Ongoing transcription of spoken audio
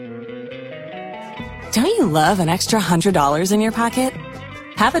Don't you love an extra $100 in your pocket?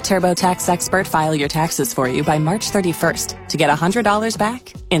 Have a TurboTax expert file your taxes for you by March 31st to get $100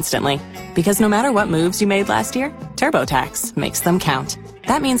 back instantly. Because no matter what moves you made last year, TurboTax makes them count.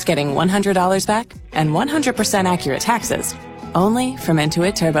 That means getting $100 back and 100% accurate taxes only from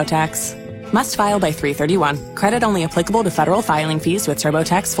Intuit TurboTax. Must file by 3/31. Credit only applicable to federal filing fees with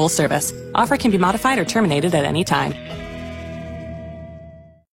TurboTax full service. Offer can be modified or terminated at any time.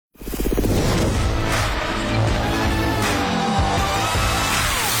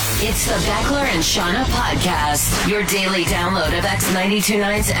 It's the Beckler and Seanna podcast, your daily download of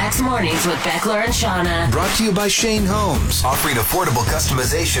X92.9's X Mornings with Beckler and Seanna. Brought to you by Shane Homes, offering affordable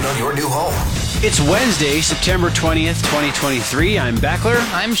customization on your new home. It's Wednesday, September 20th, 2023. I'm Beckler.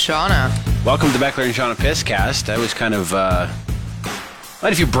 I'm Seanna. Welcome to Beckler and Seanna Pisscast. I was kind of, I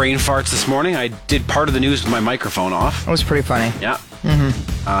had a few brain farts this morning. I did part of the news with my microphone off. It was pretty funny. Yeah.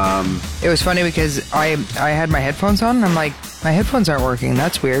 It was funny because I had my headphones on and I'm like, my headphones aren't working.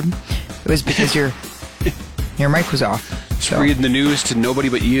 That's weird. It was because your mic was off. Just reading the news to nobody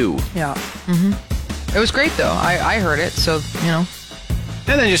but you. Yeah. It was great though. I heard it, so you know.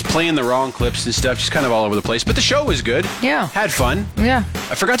 And then just playing the wrong clips and stuff, just kind of all over the place. But the show was good. Yeah. Had fun. Yeah.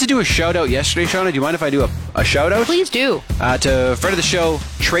 I forgot to do a shout out yesterday, Shauna. Do you mind if I do a shout out? Please do. To friend of the show,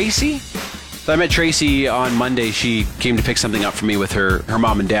 Tracy. So I met Tracy on Monday. She came to pick something up for me with her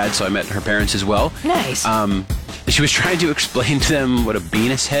mom and dad, so I met her parents as well. Nice. She was trying to explain to them what a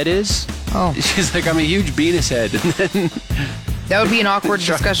penis head is. Oh. She's like, I'm a huge penis head. And then That would be an awkward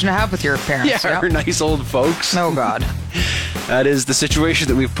discussion to have with your parents. yeah, her nice old folks. Oh, God. That is the situation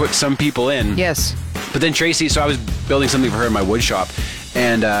that we've put some people in. Yes. But then Tracy, so I was building something for her in my wood shop,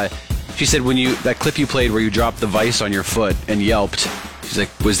 and she said that clip you played where you dropped the vise on your foot and yelped, she's like,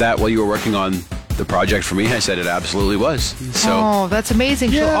 was that while you were working on the project for me? I said it absolutely was. So, oh, that's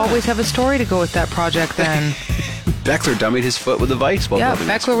amazing. Yeah. She'll always have a story to go with that project then. Beckler dummied his foot with a vise while Yeah, building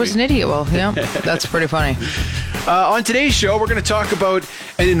this Beckler for was me. an idiot. Well, yeah, that's pretty funny. On today's show, we're going to talk about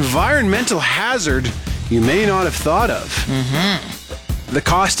an environmental hazard you may not have thought of. Mm-hmm. The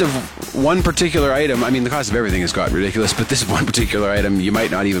cost of one particular item, I mean, the cost of everything has got ridiculous, but this one particular item, you might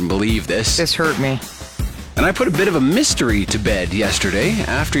not even believe this. This hurt me. And I put a bit of a mystery to bed yesterday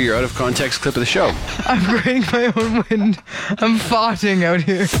after your out-of-context clip of the show. I'm breaking my own wind. I'm farting out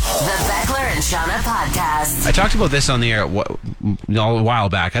here. The Beckler and Seanna podcast. I talked about this on the air a while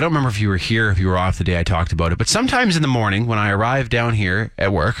back. I don't remember if you were here, if you were off the day I talked about it. But sometimes in the morning when I arrive down here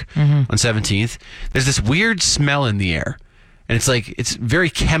at work on 17th, there's this weird smell in the air. And it's very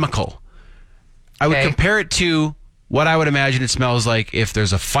chemical. I would compare it to what I would imagine it smells like if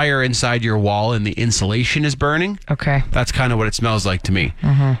there's a fire inside your wall and the insulation is burning. Okay. That's kind of what it smells like to me.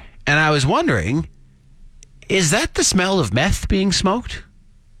 And I was wondering, is that the smell of meth being smoked?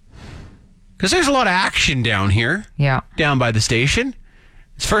 Because there's a lot of action down here. Yeah. Down by the station.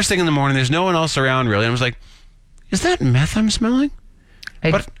 It's first thing in the morning. There's no one else around, really. And I was like, is that meth I'm smelling?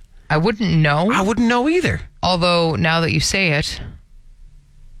 I wouldn't know. I wouldn't know either. Although, now that you say it,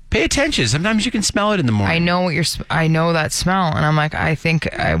 pay attention. Sometimes you can smell it in the morning. I know that smell, and I'm like, I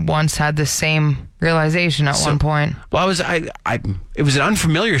think I once had the same realization at one point. Well, it was an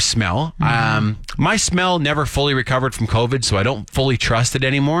unfamiliar smell. My smell never fully recovered from COVID, so I don't fully trust it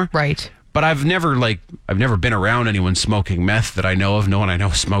anymore. Right. But I've never been around anyone smoking meth that I know of. No one I know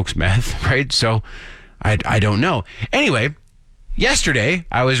smokes meth, right? So I don't know. Anyway, yesterday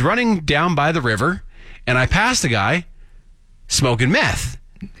I was running down by the river and I passed a guy smoking meth.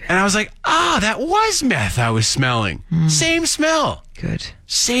 And I was like, that was meth I was smelling. Same smell. Good.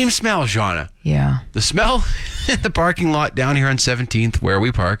 Same smell, Shauna. Yeah. The smell in the parking lot down here on 17th where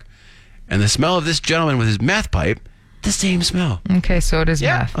we park and the smell of this gentleman with his meth pipe, the same smell. Okay, so it is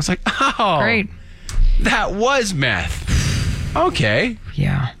meth. I was like, great. That was meth. Okay.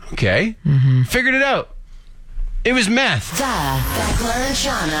 Yeah. Okay. Figured it out. It was meth. The Beckler and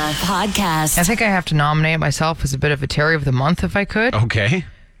Seanna podcast. I think I have to nominate myself as a bit of a Terri of the month if I could. Okay.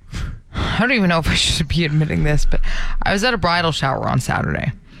 I don't even know if I should be admitting this, but I was at a bridal shower on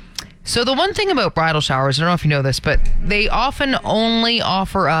Saturday. So the one thing about bridal showers, I don't know if you know this, but they often only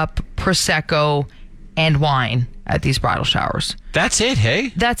offer up Prosecco and wine at these bridal showers. That's it, hey?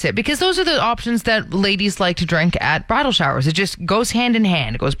 That's it, because those are the options that ladies like to drink at bridal showers. It just goes hand in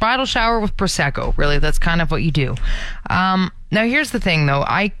hand. It goes bridal shower with Prosecco. Really, that's kind of what you do. Now, here's the thing, though.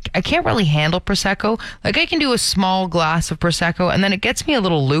 I can't really handle Prosecco. Like, I can do a small glass of Prosecco, and then it gets me a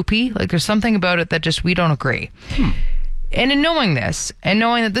little loopy. Like, there's something about it that just we don't agree. And in knowing this, and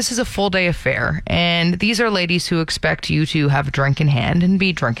knowing that this is a full day affair, and these are ladies who expect you to have a drink in hand and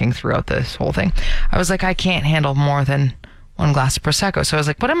be drinking throughout this whole thing, I was like, I can't handle more than one glass of Prosecco. So I was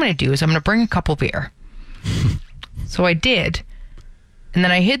like, what I'm going to do is I'm going to bring a couple beer. So I did. And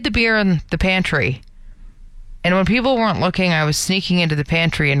then I hid the beer in the pantry. And when people weren't looking, I was sneaking into the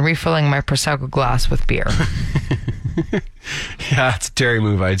pantry and refilling my Prosecco glass with beer. Yeah, it's a Terri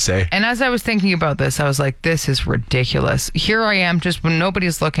move, I'd say. And as I was thinking about this, I was like, this is ridiculous. Here I am, just when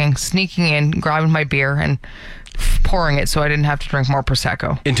nobody's looking, sneaking in, grabbing my beer and pouring it so I didn't have to drink more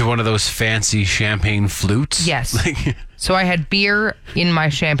Prosecco. Into one of those fancy champagne flutes? Yes. So I had beer in my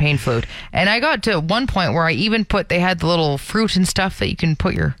champagne flute. And I got to one point where I even they had the little fruit and stuff that you can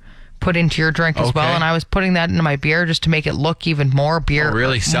put into your drink as well, and I was putting that into my beer just to make it look even more beer. Oh,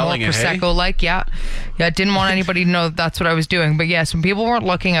 really? Selling more it, hey? Prosecco-like, yeah. I didn't want anybody to know that's what I was doing. But yes, when people weren't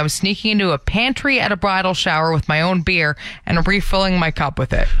looking, I was sneaking into a pantry at a bridal shower with my own beer and refilling my cup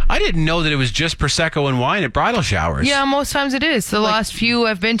with it. I didn't know that it was just Prosecco and wine at bridal showers. Yeah, most times it is. The last few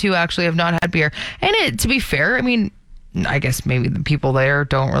I've been to actually have not had beer. And to be fair, I mean, I guess maybe the people there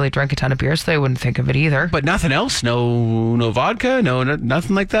don't really drink a ton of beer, so they wouldn't think of it either. But nothing else? No vodka? No,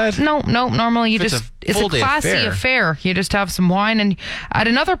 nothing like that? No. Normally it's a classy affair. You just have some wine. And at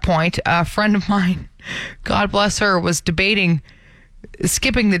another point, a friend of mine, God bless her, was debating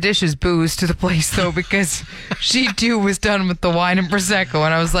skipping the dishes booze to the place, though, because she too was done with the wine and Prosecco.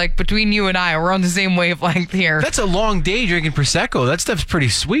 And I was like, between you and I, we're on the same wavelength here. That's a long day drinking Prosecco. That stuff's pretty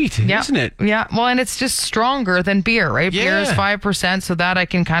sweet, isn't it? Yeah. Well, and it's just stronger than beer, right? Yeah. Beer is 5%, so that I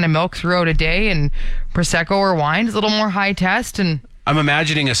can kind of milk throughout a day. And Prosecco or wine is a little more high test. And I'm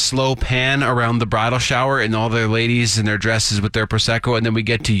imagining a slow pan around the bridal shower and all the ladies in their dresses with their Prosecco, and then we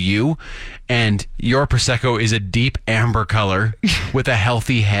get to you, and your Prosecco is a deep amber color with a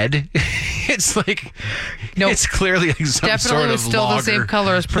healthy head. It's like, it's clearly like some definitely sort of was still lager. the same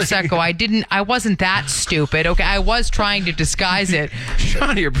color as Prosecco. I wasn't that stupid. Okay, I was trying to disguise it.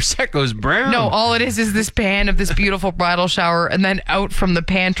 Shauna, your Prosecco's brown. No, all it is this pan of this beautiful bridal shower, and then out from the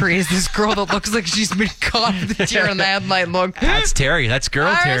pantry is this girl that looks like she's been caught with a deer in the headlight look. That's Terri. That's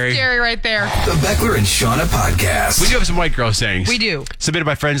girl Terri. There's Terri right there. The Beckler and Seanna podcast. We do have some white girl sayings. We do. Submitted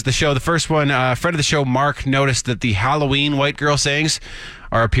by friends of the show. The first one, friend of the show, Mark, noticed that the Halloween white girl sayings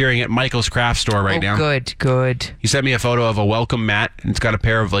are appearing at Michael's craft store right now. Good. He sent me a photo of a welcome mat, and it's got a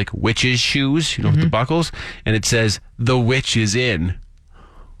pair of like witches shoes, with the buckles, and it says, "The witch is in."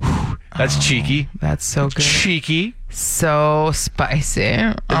 Whew, that's cheeky. That's so good. Cheeky. So spicy.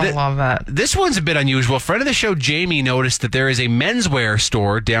 I love that. This one's a bit unusual. Friend of the show, Jamie, noticed that there is a menswear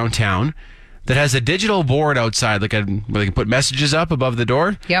store downtown that has a digital board outside, where they can put messages up above the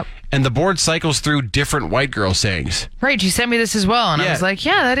door. Yep. And the board cycles through different white girl sayings. Right, you sent me this as well, and Yeah. I was like,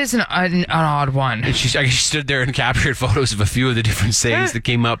 yeah, that is an odd one. And she stood there and captured photos of a few of the different sayings that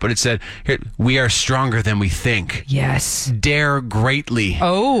came up, but it said, "Here, we are stronger than we think. Yes. Dare greatly.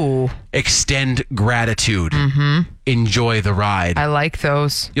 Oh, Extend gratitude. Enjoy the ride." I like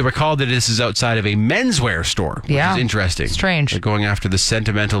those. You'll recall that this is outside of a menswear store, which Yeah. is interesting. Strange. They're going after the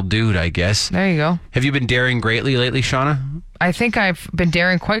sentimental dude, I guess. There you go. Have you been daring greatly lately, Shauna? I think I've been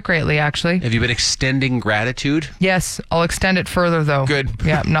daring quite greatly, actually. Have you been extending gratitude? Yes, I'll extend it further, though. Good.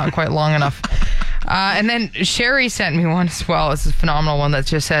 Yeah, not quite long enough. And then Sherry sent me one as well. It's a phenomenal one that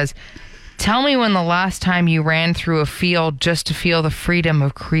just says, "Tell me when the last time you ran through a field just to feel the freedom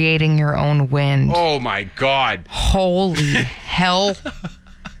of creating your own wind." Oh, my God. Holy hell.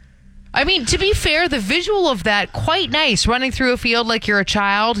 I mean, to be fair, the visual of that, quite nice. Running through a field like you're a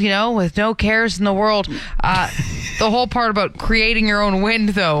child, with no cares in the world. The whole part about creating your own wind,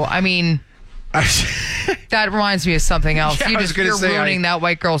 though, I mean, that reminds me of something else. Yeah, You're ruining that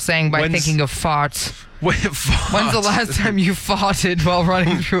white girl saying by thinking of farts. When's the last time you farted while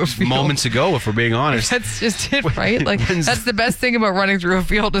running through a field? Moments ago, if we're being honest. That's just it, right? Like, that's the best thing about running through a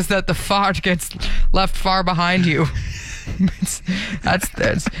field is that the fart gets left far behind you. That's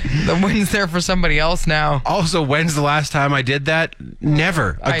the wind's there for somebody else now. Also, when's the last time I did that?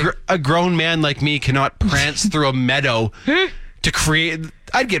 Never. A grown man like me cannot prance through a meadow to create.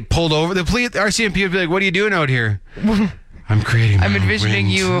 I'd get pulled over. The RCMP would be like, "What are you doing out here?" I'm creating my I'm own envisioning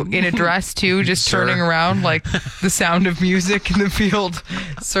wind. you in a dress too, just Sir. turning around like the sound of music in the field.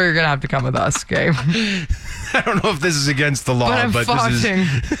 So you're gonna have to come with us, okay? I don't know if this is against the law, But I'm this is.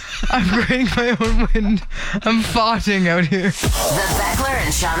 farting. I'm creating my own wind. I'm farting out here. The Beckler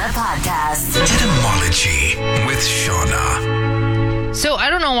and Seanna podcast. Etymology with Shauna. So I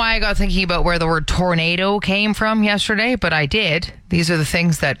don't know why I got thinking about where the word tornado came from yesterday, but I did. These are the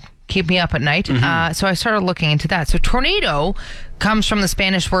things that keep me up at night. So I started looking into that. So tornado comes from the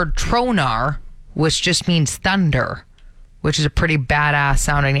Spanish word tronar, which just means thunder, which is a pretty badass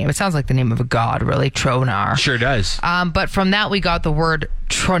sounding name. It sounds like the name of a god, really, tronar. Sure does. But from that we got the word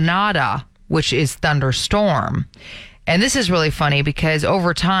tronada, which is thunderstorm. And this is really funny because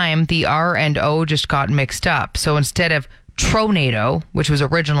over time, the R and O just got mixed up. So instead of tronado, which was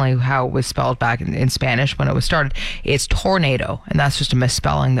originally how it was spelled back in Spanish when it was started, it's tornado. And that's just a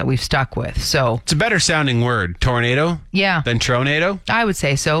misspelling that we've stuck with. So It's a better sounding word, tornado, yeah, than tronado. I would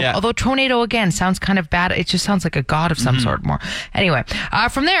say so. Yeah. Although tornado, again, sounds kind of bad. It just sounds like a god of some sort more. Anyway,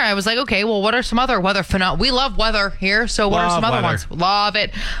 from there, I was like, okay, well, what are some other weather phenomena? We love weather here. So what are Love some other weather. ones? Love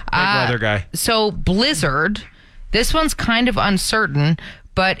it. Big weather guy. So blizzard, this one's kind of uncertain,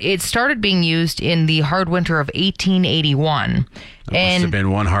 but it started being used in the hard winter of 1881. Must have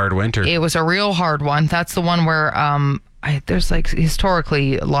been one hard winter. It was a real hard one. That's the one where there's like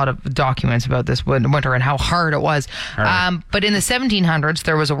historically a lot of documents about this winter and how hard it was. But in the 1700s,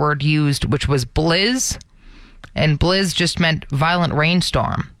 there was a word used which was blizz, and blizz just meant violent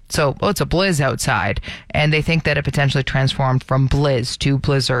rainstorm. So, it's a blizz outside, and they think that it potentially transformed from blizz to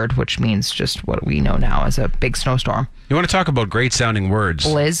blizzard, which means just what we know now as a big snowstorm. You want to talk about great sounding words?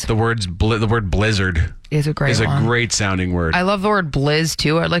 Blizz. The word blizzard Is a great one. a great sounding word. I love the word blizz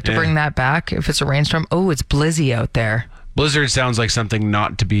too. I'd like to bring that back if it's a rainstorm. Oh, it's blizzy out there. Blizzard sounds like something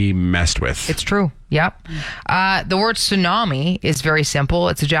not to be messed with. It's true. Yep. The word tsunami is very simple.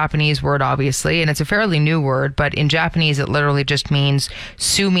 It's a Japanese word, obviously, and it's a fairly new word, but in Japanese, it literally just means,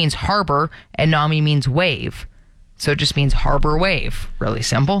 su means harbor, and nami means wave. So it just means harbor wave. Really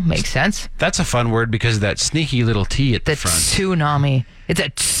simple. Makes sense. That's a fun word because of that sneaky little T at the front. Tsunami. It's a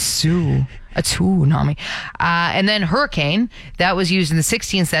tsunami. And then hurricane, that was used in the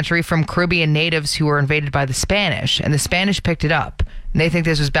 16th century from Caribbean natives who were invaded by the Spanish, and the Spanish picked it up. And they think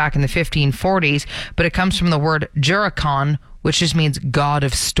this was back in the 1540s, but it comes from the word huracán, which just means god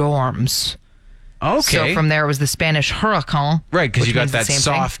of storms. Okay. So from there it was the Spanish huracán. Right, because which you got means the that same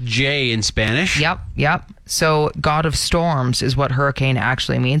soft thing. J in Spanish. Yep. So god of storms is what hurricane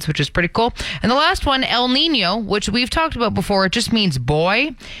actually means, which is pretty cool. And the last one, El Nino, which we've talked about before, it just means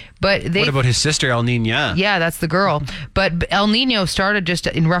boy. But What about his sister, El Nina? Yeah, that's the girl. But El Nino started just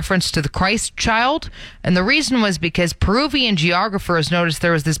in reference to the Christ child. And the reason was because Peruvian geographers noticed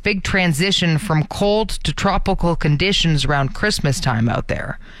there was this big transition from cold to tropical conditions around Christmas time out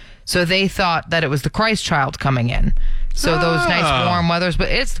there. So they thought that it was the Christ child coming in. So those nice warm weathers, but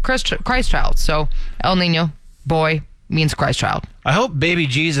it's the Christ child. So El Nino, boy, means Christ child. I hope baby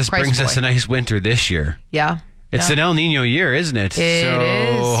Jesus Christ brings boy. us a nice winter this year. Yeah. It's an El Nino year, isn't it? It so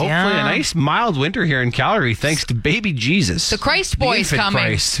is, hopefully yeah. a nice mild winter here in Calgary thanks to baby Jesus. The Christ boy's infant coming.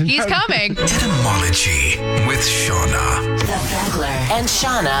 Christ. He's coming. Etymology with Seanna. The Beckler and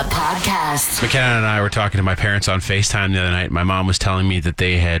Seanna podcast. McKenna and I were talking to my parents on FaceTime the other night. My mom was telling me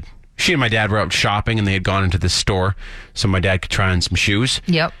that she and my dad were out shopping and they had gone into this store so my dad could try on some shoes.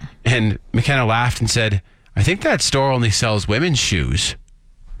 Yep. And McKenna laughed and said, I think that store only sells women's shoes.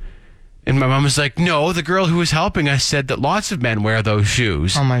 And my mom was like, no, the girl who was helping us said that lots of men wear those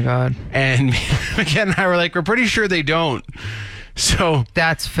shoes. Oh my God. And McKenna and I were like, we're pretty sure they don't. So,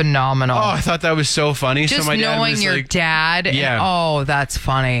 That's phenomenal. I thought that was so funny. Just so my dad knowing was your like, dad. Yeah. That's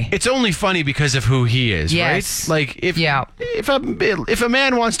funny. It's only funny because of who he is, Yes. right? Like if a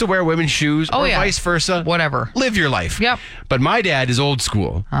man wants to wear women's shoes or vice versa, Whatever. live your life. Yep. But my dad is old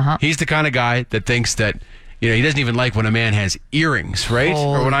school. He's the kind of guy that thinks that he doesn't even like when a man has earrings, right?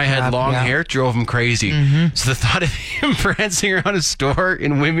 Or when I had crap, long yeah. hair, it drove him crazy. So the thought of him prancing around a store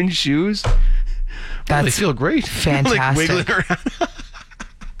in women's shoes, they feel great. fantastic. Like wiggling around.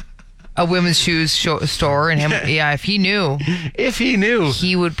 A women's shoes store, and him. Yeah, if he knew,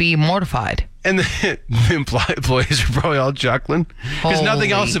 he would be mortified. And the employees are probably all chuckling because nothing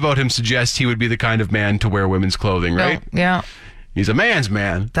Holy. else about him suggests he would be the kind of man to wear women's clothing, right? No, yeah, He's a man's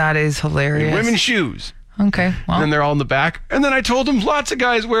man. that is hilarious. In women's shoes. Okay, well, And then they're all in the back. And then I told him lots of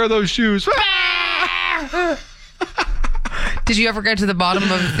guys wear those shoes. did you ever get to the bottom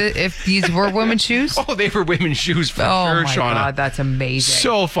of if these were women's shoes? Oh, they were women's shoes for Oh sure, my Shauna. God, that's amazing.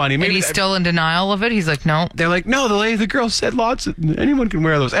 So funny. and he's still in denial of it. He's like, no. They're like, no, the girl said anyone can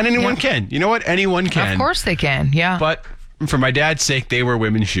wear those. And anyone can. You know what? Anyone can. Of course they can. Yeah. But for my dad's sake, they were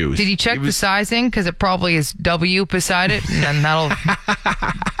women's shoes. Did he check the sizing? Because it probably is W beside it, and then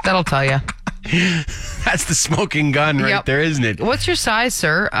that'll tell you. That's the smoking gun right there, isn't it? What's your size,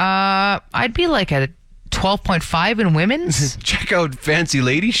 sir? I'd be like a 12.5 in women's. Check out fancy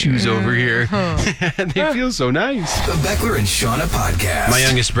lady shoes over here. They feel so nice. The Beckler and Seanna podcast. My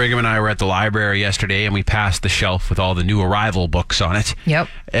youngest Brigham and I were at the library yesterday, and we passed the shelf with all the new arrival books on it. Yep.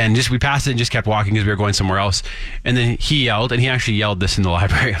 And we passed it and just kept walking because we were going somewhere else. And then he yelled, and he actually yelled this in the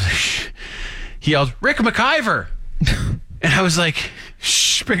library. I was like, shh. He yelled, Rick McIver. And I was like,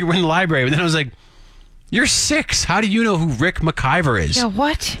 shh, Brigham, we're in the library. And then I was like, You're 6. How do you know who Rick McIver is? Yeah,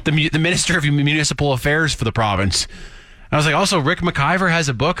 what? The Minister of Municipal Affairs for the province. I was like, also, Rick McIver has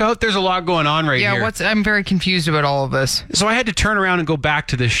a book out? There's a lot going on here. Yeah, I'm very confused about all of this. So I had to turn around and go back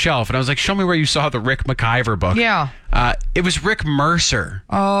to this shelf, and I was like, show me where you saw the Rick McIver book. Yeah. It was Rick Mercer.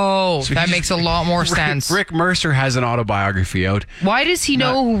 Oh, So that makes a lot more sense. Rick Mercer has an autobiography out. Why does he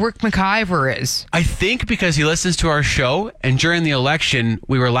know who Rick McIver is? I think because he listens to our show, and during the election,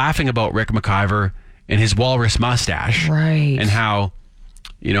 we were laughing about Rick McIver and his walrus mustache. Right. And how,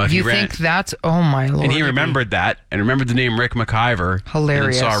 if you he ran... think that's... Oh, my Lord. And he remembered that, and remembered the name Rick McIver.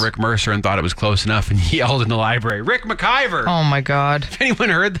 Hilarious. And then saw Rick Mercer and thought it was close enough and yelled in the library, Rick McIver! Oh, my God. If anyone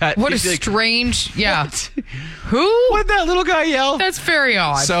heard that... What a you'd be like, strange... Yeah. What? Who? What did that little guy yell? That's very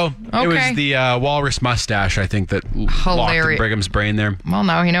odd. So, it was the walrus mustache, I think, that locked in Brigham's brain there. Well,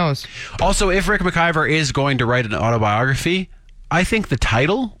 now he knows. Also, if Rick McIver is going to write an autobiography, I think the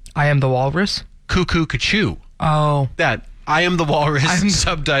title... I Am the Walrus? Cuckoo Cachoo. Oh. That I Am the Walrus,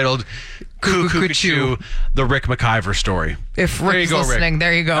 subtitled Cuckoo Cachoo, the Rick McIver story. If Rick's listening,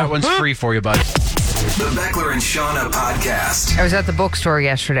 there you go. That one's free for you, bud. The Beckler and Seanna podcast. I was at the bookstore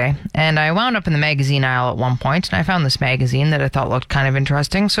yesterday, and I wound up in the magazine aisle at one point, and I found this magazine that I thought looked kind of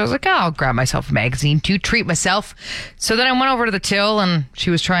interesting. So I was like, I'll grab myself a magazine to treat myself. So then I went over to the till, and she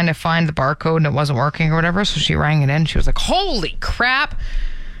was trying to find the barcode, and it wasn't working or whatever. So she rang it in. She was like, holy crap.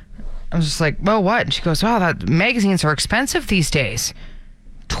 I was just like, well, what? And she goes, wow, that magazines are expensive these days.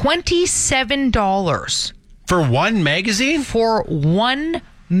 $27. For one magazine? For one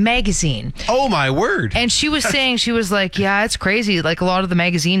magazine. Oh, my word. And she was saying, she was like, yeah, it's crazy. Like, a lot of the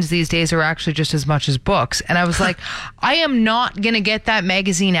magazines these days are actually just as much as books. And I was like, I am not going to get that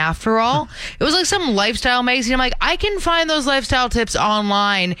magazine after all. It was like some lifestyle magazine. I'm like, I can find those lifestyle tips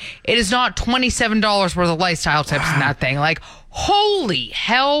online. It is not $27 worth of lifestyle tips in that thing. Like, holy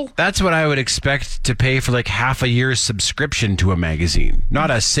hell. That's what I would expect to pay for like half a year's subscription to a magazine,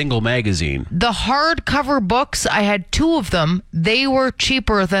 not a single magazine. The hardcover books, I had 2 of them. They were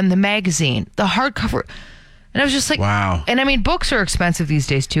cheaper than the magazine. The hardcover. And I was just like, wow. And I mean, books are expensive these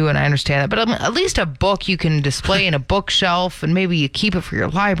days too, and I understand that. But at least a book you can display in a bookshelf, and maybe you keep it for your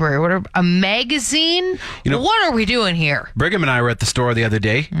library or whatever. A magazine? What are we doing here? Brigham and I were at the store the other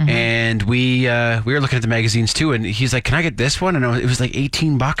day, and we were looking at the magazines too. And he's like, "Can I get this one?" And it was like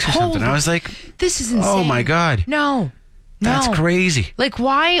 $18 or something. I was like, "This is insane!" Oh my god! No. That's crazy. Like,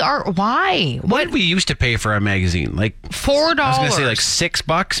 why? What did we used to pay for a magazine? Like $4. I was going to say like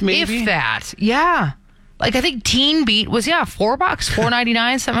 $6 maybe? If that. Yeah. Like, I think Teen Beat was, $4,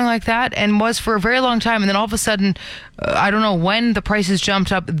 $4.99, something like that, and was for a very long time. And then all of a sudden, I don't know when the prices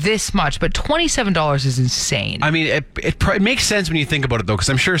jumped up this much, but $27 is insane. I mean, it makes sense when you think about it, though,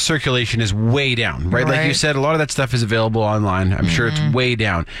 because I'm sure circulation is way down, right? Like you said, a lot of that stuff is available online. I'm sure it's way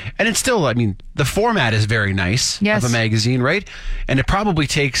down. And it's still, I mean, the format is very nice of a magazine, right? And it probably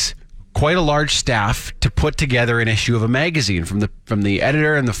takes quite a large staff to put together an issue of a magazine, from the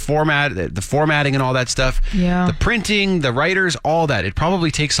editor and the formatting and all that stuff. Yeah. The printing, the writers, all that. It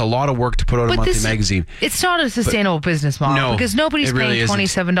probably takes a lot of work to put out a monthly magazine. It's not a sustainable business model, because nobody's paying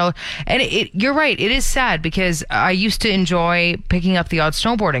 $27. And you're right. It is sad, because I used to enjoy picking up the odd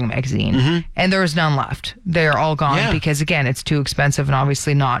snowboarding magazine, and there is none left. They're all gone because, again, it's too expensive and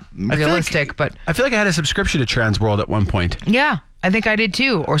obviously not realistic. But I feel like I had a subscription to Transworld at one point. Yeah. I think I did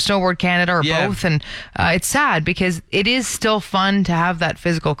too, or Snowboard Canada, or both. And it's sad, because it is still fun to have that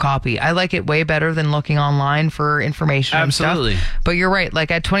physical copy. I like it way better than looking online for information. Absolutely. And stuff. But you're right.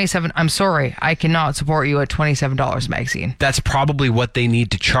 Like at $27, I'm sorry, I cannot support you at $27 magazine. That's probably what they need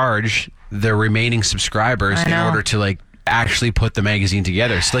to charge their remaining subscribers in order to like actually put the magazine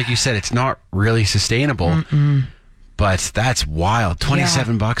together. So like you said, it's not really sustainable. But that's wild.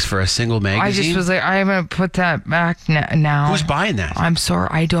 $27 for a single magazine? I just was like, I'm going to put that back now. Who's buying that? I'm sorry.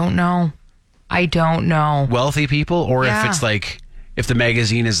 I don't know. Wealthy people? Or if it's like, if the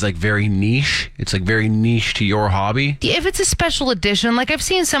magazine is like very niche, it's like very niche to your hobby. If it's a special edition, like I've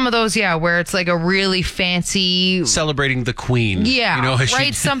seen some of those, where it's like a really fancy... Celebrating the Queen. Yeah,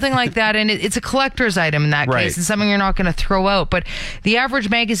 right? Something like that. And it's a collector's item in that case. It's something you're not going to throw out. But the average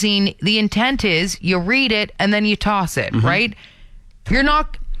magazine, the intent is you read it and then you toss it, right? You're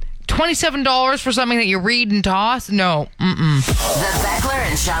not... $27 for something that you read and toss? No. The Beckler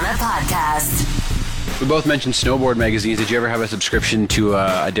and Seanna podcast. We both mentioned snowboard magazines. Did you ever have a subscription to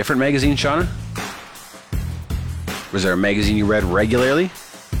a different magazine, Shauna? Was there a magazine you read regularly?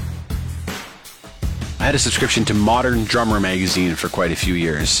 I had a subscription to Modern Drummer magazine for quite a few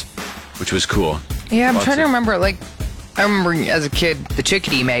years, which was cool. Yeah, I'm trying to remember, like, I remember as a kid, the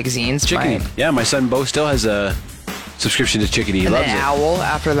Chickadee magazines. Chickadee. Yeah, my son Bo still has a subscription to Chickadee. He And loves then it. Owl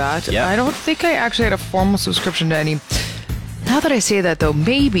after that. Yeah. I don't think I actually had a formal subscription to any. Now that I say that, though,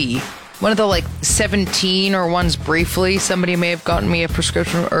 maybe one of the like 17 or ones briefly, somebody may have gotten me a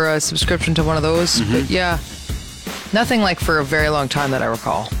prescription or a subscription to one of those. But yeah, nothing like for a very long time that I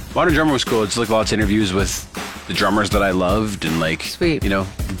recall. Modern Drummer was cool. It's like lots of interviews with the drummers that I loved and like, Sweet. you know,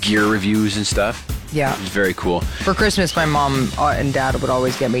 gear reviews and stuff. Yeah. It was very cool. For Christmas, my mom and dad would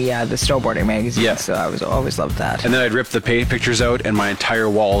always get me the snowboarding magazine. Yeah. So I always loved that. And then I'd rip the pictures out, and my entire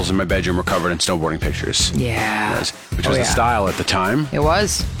walls in my bedroom were covered in snowboarding pictures. Yeah. Which was the style at the time. It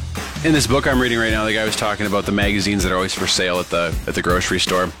was. In this book I'm reading right now, the guy was talking about the magazines that are always for sale at the grocery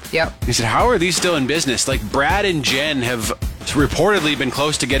store. Yep. He said, how are these still in business? Like, Brad and Jen have reportedly been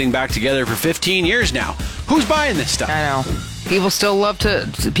close to getting back together for 15 years now. Who's buying this stuff? I know. People still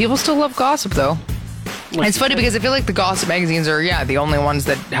love gossip, though. It's funny because I feel like the gossip magazines are, the only ones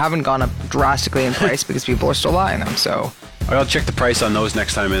that haven't gone up drastically in price because people are still buying them. So I'll check the price on those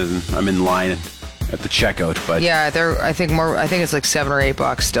next time I'm in line at the checkout. But yeah, I think it's like $7 or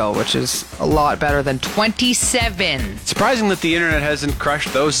 $8 still, which is a lot better than 27. Surprising that the internet hasn't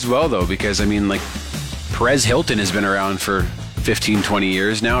crushed those as well, though, because I mean, like, Perez Hilton has been around for 15, 20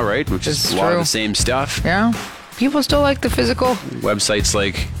 years now, right? Which is a lot of the same stuff. Yeah, people still like the physical. Websites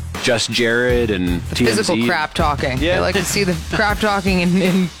like Just Jared and TMZ. Physical crap talking. Yeah. I like to see the crap talking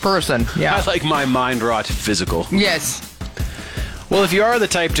in person. Yeah. I like my mind wrought physical. Yes. Well, if you are the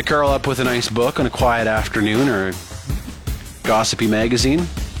type to curl up with a nice book on a quiet afternoon or a gossipy magazine,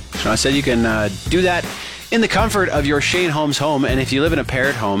 Sean said you can do that in the comfort of your Shane Holmes home. And if you live in a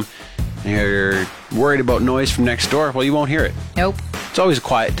paired home and you're worried about noise from next door, well, you won't hear it. Nope. It's always a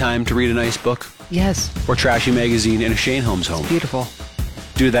quiet time to read a nice book Yes. or trashy magazine in a Shane Holmes home. Beautiful.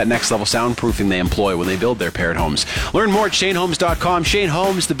 Due to that next level soundproofing they employ when they build their paired homes. Learn more at ShaneHomes.com. Shane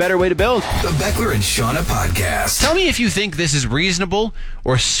Homes, the better way to build. The Beckler and Seanna Podcast. Tell me if you think this is reasonable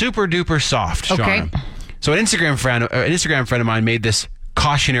or super duper soft, Shauna. Okay. So an Instagram friend of mine made this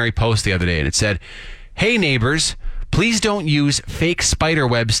cautionary post the other day, and it said, "Hey neighbors, please don't use fake spider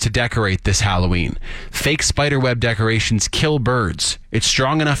webs to decorate this Halloween. Fake spider web decorations kill birds. It's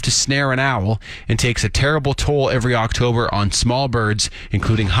strong enough to snare an owl and takes a terrible toll every October on small birds,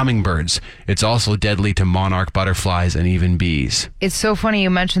 including hummingbirds. It's also deadly to monarch butterflies and even bees." It's so funny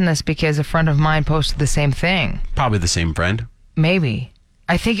you mentioned this because a friend of mine posted the same thing. Probably the same friend. Maybe.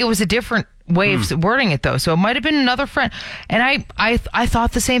 I think it was a different way of wording it, though. So it might have been another friend. And I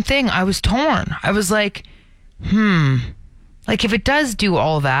thought the same thing. I was torn. I was like, like if it does do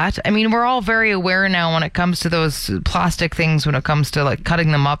all that, I mean, we're all very aware now when it comes to those plastic things, when it comes to like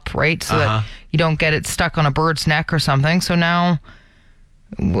cutting them up, right? So that you don't get it stuck on a bird's neck or something. So now,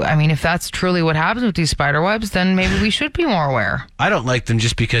 I mean, if that's truly what happens with these spider webs, then maybe we should be more aware. I don't like them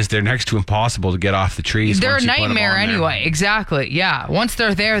just because they're next to impossible to get off the trees. They're once a you put them nightmare on there. anyway. Exactly. Yeah. Once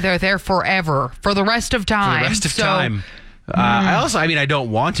they're there forever for the rest of time. For the rest of time. I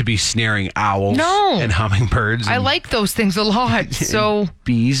don't want to be snaring owls and hummingbirds. I and like those things a lot. So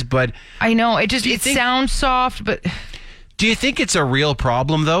bees, but I know it think- sounds soft, but do you think it's a real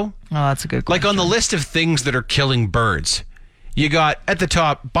problem though? oh, that's a good question. Like on the list of things that are killing birds, you got at the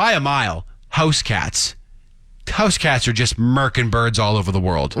top by a mile house cats. House cats are just murking birds all over the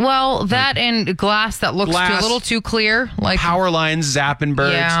world. Well, that and glass that looks a little too clear, like Power lines zapping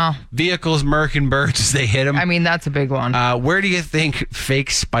birds. Yeah. Vehicles murking birds as they hit them. I mean, that's a big one. Where do you think fake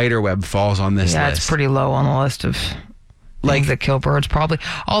spiderweb falls on this yeah, list? it's pretty low on the list of things that kill birds, probably.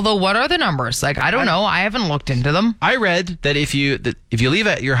 Although, what are the numbers? Like, I don't know. I haven't looked into them. I read that if you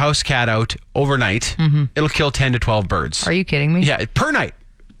leave your house cat out overnight, it'll kill 10 to 12 birds. Are you kidding me? Yeah, per night.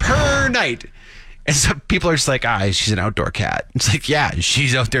 Per night. And so people are just like, she's an outdoor cat. It's like, yeah,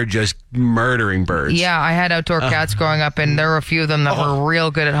 she's out there just murdering birds. Yeah, I had outdoor cats growing up, and there were a few of them that were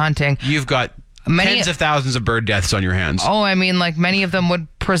real good at hunting. You've got tens of thousands of bird deaths on your hands. Oh, I mean, like many of them would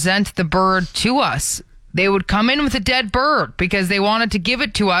present the bird to us. They would come in with a dead bird because they wanted to give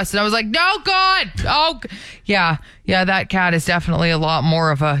it to us. And I was like, no, God. Oh, yeah. Yeah, that cat is definitely a lot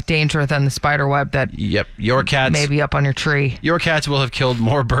more of a danger than the spider web that your cats may be up on your tree. Your cats will have killed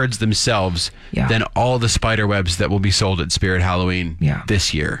more birds themselves than all the spider webs that will be sold at Spirit Halloween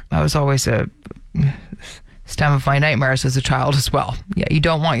this year. That was always a stem of my nightmares as a child as well. Yeah, you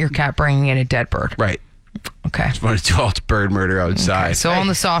don't want your cat bringing in a dead bird. Right. Okay. Just wanted to do all bird murder outside. Okay, so on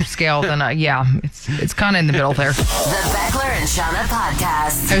the soft scale, then it's kind of in the middle there. The Beckler and Seanna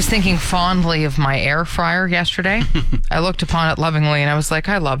podcast. I was thinking fondly of my air fryer yesterday. I looked upon it lovingly and I was like,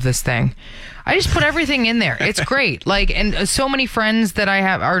 I love this thing. I just put everything in there. It's great. And so many friends that I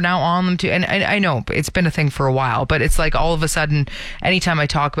have are now on them too. And I know it's been a thing for a while, but it's like all of a sudden, anytime I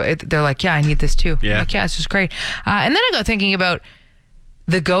talk about it, they're like, yeah, I need this too. Yeah. I'm like, yeah, it's just great. And then I got thinking about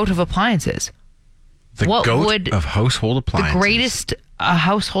the GOAT of appliances. What GOAT of household appliances. The greatest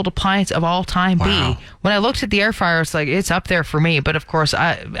household appliance of all time be? When I looked at the air fryer, it's like, it's up there for me. But of course,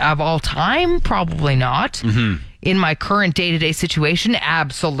 of all time, probably not. Mm-hmm. In my current day-to-day situation,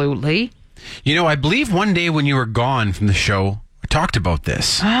 absolutely. I believe one day when you were gone from the show, I talked about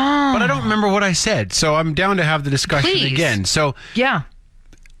this. But I don't remember what I said. So I'm down to have the discussion again. So yeah.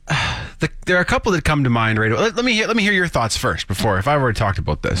 There are a couple that come to mind right away. Let me hear your thoughts first before, if I've already talked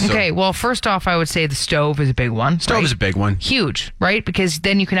about this. Okay, well, first off, I would say the stove is a big one. Stove is a big one. Huge, right? Because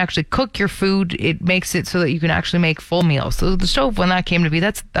then you can actually cook your food. It makes it so that you can actually make full meals. So the stove, when that came to be,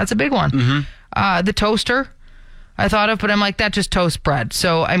 that's a big one. Mm-hmm. The toaster, I thought of, but I'm like, that just toasts bread.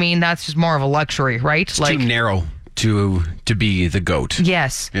 So, I mean, that's just more of a luxury, right? It's too narrow to be the GOAT.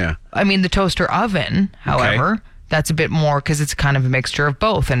 Yes. Yeah. I mean, the toaster oven, however... Okay. That's a bit more because it's kind of a mixture of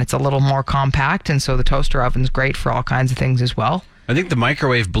both and it's a little more compact. And so the toaster oven's great for all kinds of things as well. I think the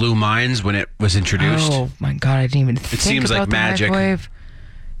microwave blew minds when it was introduced. Oh my God, I didn't even think seems about like the magic. Microwave.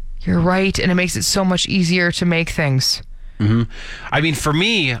 You're right. And it makes it so much easier to make things. Mm-hmm. I mean, for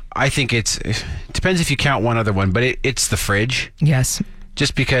me, I think it depends if you count one other one, but it's the fridge. Yes.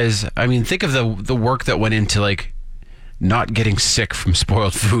 Just because, I mean, think of the work that went into not getting sick from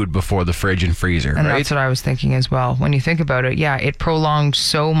spoiled food before the fridge and freezer, and right? That's what I was thinking as well. When you think about it, yeah, it prolonged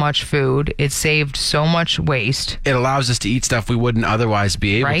so much food. It saved so much waste. It allows us to eat stuff we wouldn't otherwise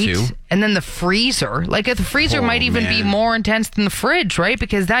be able to. And then the freezer, the freezer might even be more intense than the fridge, right?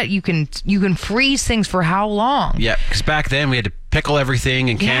 Because that you can freeze things for how long? Yeah, because back then we had to pickle everything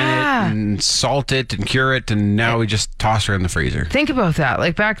and can it and salt it and cure it, and now we just toss her in the freezer. Think about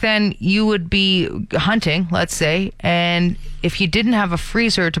that. Back then, you would be hunting, let's say, and if you didn't have a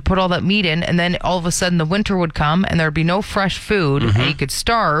freezer to put all that meat in, and then all of a sudden the winter would come and there'd be no fresh food and you could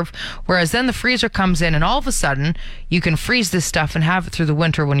starve, whereas then the freezer comes in and all of a sudden you can freeze this stuff and have it through the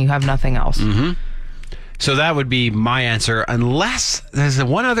winter when you have nothing else. Mm-hmm. So that would be my answer, unless there's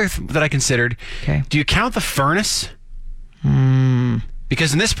one other that I considered. Okay. Do you count the furnace?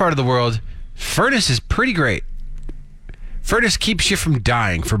 Because in this part of the world, furnace is pretty great. Furnace keeps you from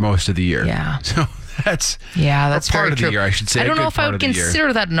dying for most of the year. Yeah. So that's part of true. the year, I should say. I don't know if I would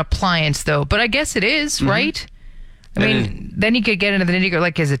consider that an appliance, though, but I guess it is, right? I mean, then you could get into the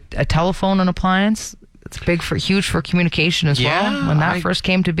nitty-gritty. Is a telephone an appliance? It's huge for communication as well. When that first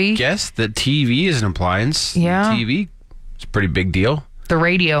came to be, yes, the TV is an appliance. Yeah, TV, it's a pretty big deal. The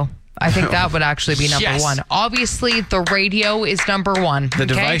radio. I think that would actually be number one. Obviously, the radio is number one. The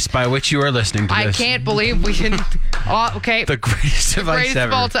device by which you are listening to this. I can't believe we can... okay. The greatest device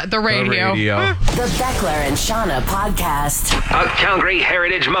ever. The radio. The Beckler and Seanna podcast. A Calgary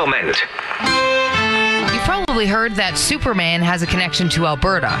Heritage Moment. You've probably heard that Superman has a connection to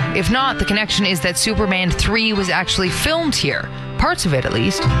Alberta. If not, the connection is that Superman 3 was actually filmed here. Parts of it, at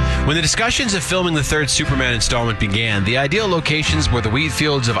least. When the discussions of filming the third Superman installment began, the ideal locations were the wheat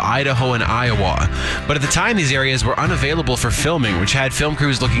fields of Idaho and Iowa. But at the time, these areas were unavailable for filming, which had film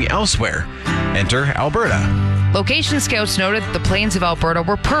crews looking elsewhere. Enter Alberta. Location scouts noted that the plains of Alberta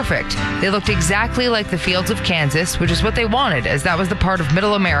were perfect. They looked exactly like the fields of Kansas, which is what they wanted, as that was the part of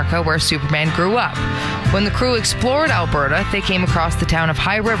Middle America where Superman grew up. When the crew explored Alberta, they came across the town of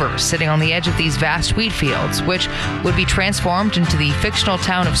High River, sitting on the edge of these vast wheat fields, which would be transformed into the fictional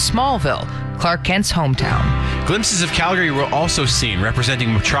town of Smallville, Clark Kent's hometown. Glimpses of Calgary were also seen,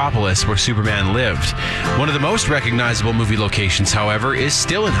 representing Metropolis, where Superman lived. One of the most recognizable movie locations, however, is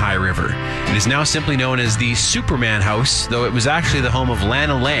still in High River. It is now simply known as the Superman House, though it was actually the home of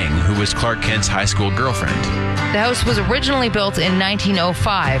Lana Lang, who was Clark Kent's high school girlfriend. The house was originally built in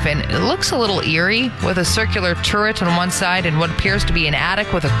 1905, and it looks a little eerie, with a circular turret on one side and what appears to be an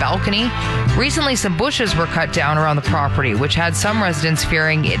attic with a balcony. Recently, some bushes were cut down around the property, which had some residents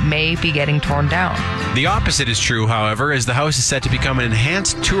fearing it may be getting torn down. The opposite is true, however, as the house is set to become an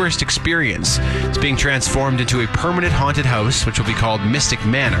enhanced tourist experience. It's being transformed into a permanent haunted house, which will be called Mystic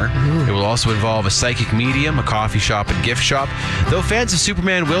Manor. It will also involve a psychic medium, a coffee shop, and gift shop, though fans of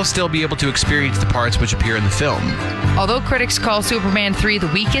Superman will still be able to experience the parts which appear in the film. Although critics call Superman 3 the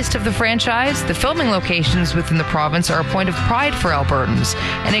weakest of the franchise, the filming locations within the province are a point of pride for Albertans,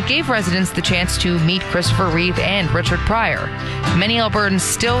 and it gave residents the chance to meet Christopher Reeve and Richard Pryor. Many Albertans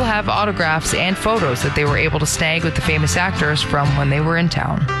still have autographed photographs and photos that they were able to snag with the famous actors from when they were in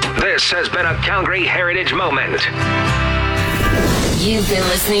town. This has been a Calgary Heritage Moment. You've been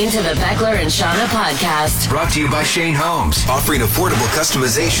listening to the Beckler and Seanna podcast. Brought to you by Shane Homes, offering affordable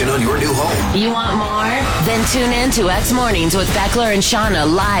customization on your new home. You want more? Then tune in to X Mornings with Beckler and Seanna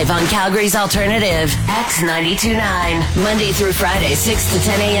live on Calgary's alternative, X929. Monday through Friday, 6 to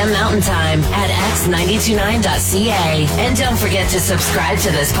 10 a.m. Mountain Time at x929.ca. And don't forget to subscribe to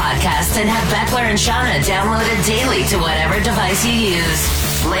this podcast and have Beckler and Seanna downloaded daily to whatever device you use.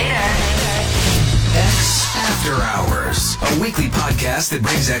 Later. X After Hours, a weekly podcast that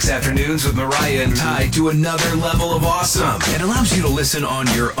brings X Afternoons with Mariah and Ty to another level of awesome and allows you to listen on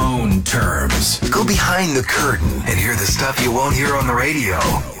your own terms. Go behind the curtain and hear the stuff you won't hear on the radio.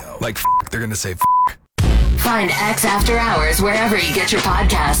 Like they're gonna say Find X After Hours wherever you get your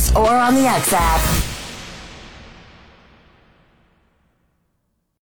podcasts or on the X app.